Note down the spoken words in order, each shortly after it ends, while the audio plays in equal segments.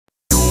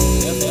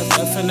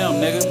and them,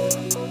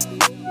 nigga.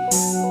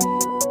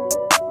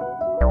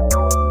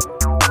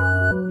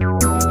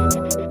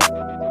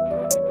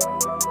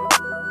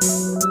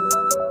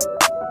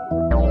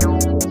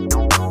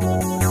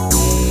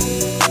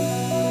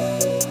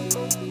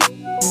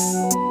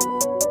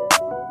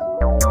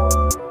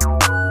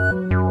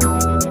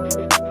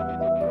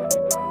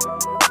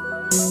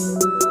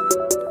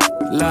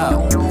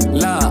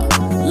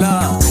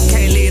 Love,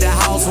 can't leave the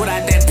house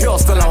without that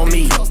pistol on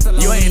me.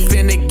 You ain't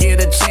finna get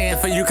a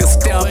chance, for you can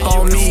step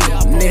on me,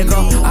 nigga.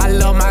 I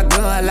love my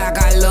gun like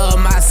I love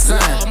my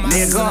son,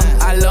 nigga.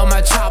 I love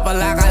my chopper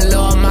like I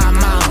love my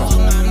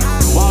mama.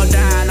 Walk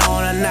down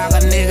on a knock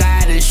a nigga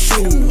out his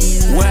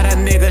shoes. Wear a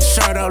nigga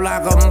shirt up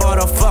like a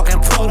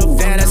motherfucking pool.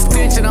 That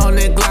extension on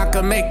that Glock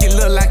can make you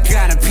look like you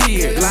got a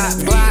pig.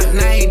 Glock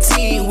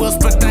 19,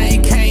 whisper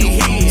thing can't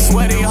hear.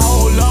 Sweaty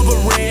whole love a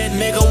red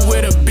nigga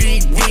with a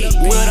big dick,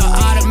 with an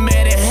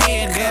automatic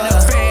hand and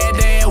a fat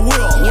ass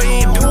whip.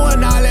 We ain't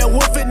doing all that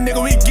woofing,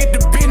 nigga, we get the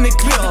business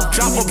clear.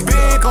 Drop a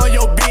bag on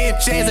your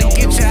bitch ass and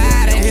get you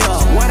out of here.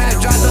 When I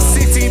dropped the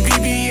 16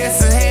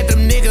 BBS and had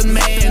them niggas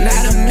mad.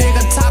 Now them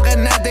niggas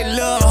talking out they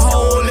little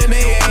hole in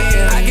their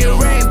ass. I get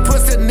raised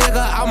pussy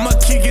nigga, I'ma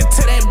kick you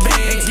to that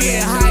bag.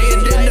 Get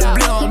higher than the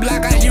blimp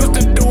like I used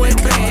to do it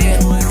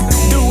bad.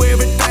 Do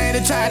everything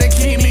to try to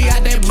keep me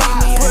out that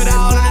box. Put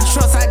all of the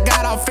trust I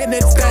got off in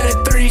the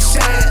 33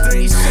 shots.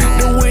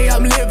 The way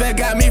I'm living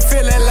got me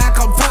feeling like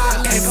I'm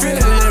pop. Ain't feeling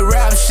that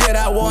rap shit,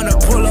 I wanna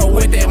pull up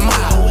with that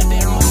mop.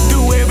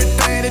 Do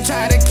everything to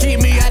try to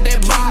keep me out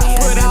that box.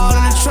 Put all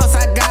of the trust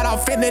I got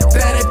off in the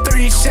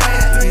 33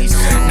 shots.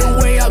 The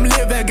way I'm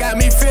living got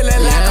me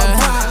feeling like I'm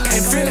pop.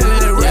 Ain't feeling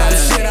that rap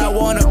shit, I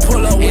wanna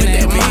pull up with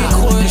that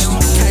mop.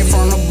 Came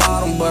from the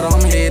bottom, but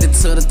I'm headed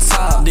to the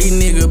top. These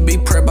niggas be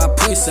prepped by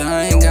pussy,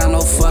 I ain't got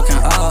no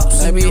fucking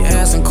ops. They be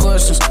asking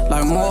questions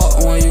like Mark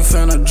when you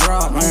finna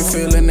drop. Ain't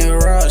feeling that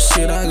rap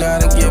shit, I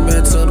gotta get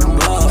back to the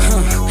block.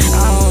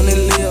 I only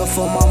live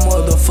for my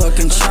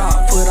motherfucking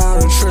chop. Put all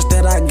the trust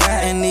that I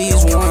got in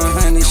these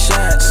 100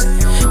 shots.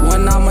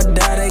 When I'ma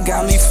die, they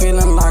got me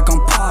feeling like I'm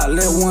pop.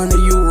 Let one of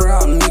you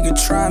rap, nigga,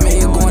 try me,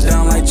 it going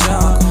down like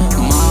job.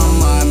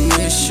 Mama, I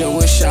miss you,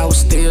 wish I was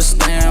still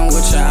staying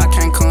with you. I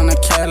can't come to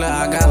Cali,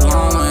 I got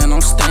Lana and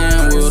I'm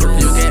staying with her.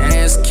 You can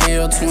ask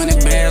Kill 20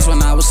 bags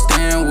when I was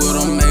staying with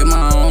her. Made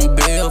my own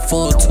bill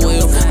for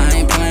 12, I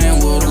ain't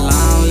playing with her.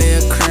 Long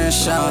live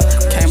Crenshaw,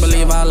 can't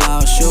believe I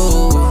lost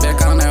you.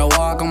 Back on that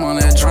walk, I'm on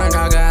that drink,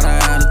 I got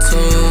an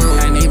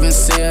attitude. Ain't even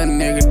see a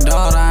nigga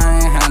daughter,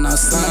 I ain't had no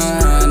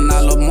son.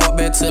 I look more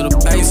back to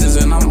the bases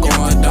and I'm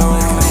going down.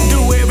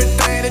 Do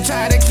everything to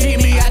try to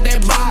keep me out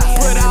that box.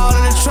 Put all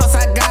of the trust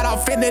I got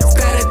off in the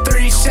 33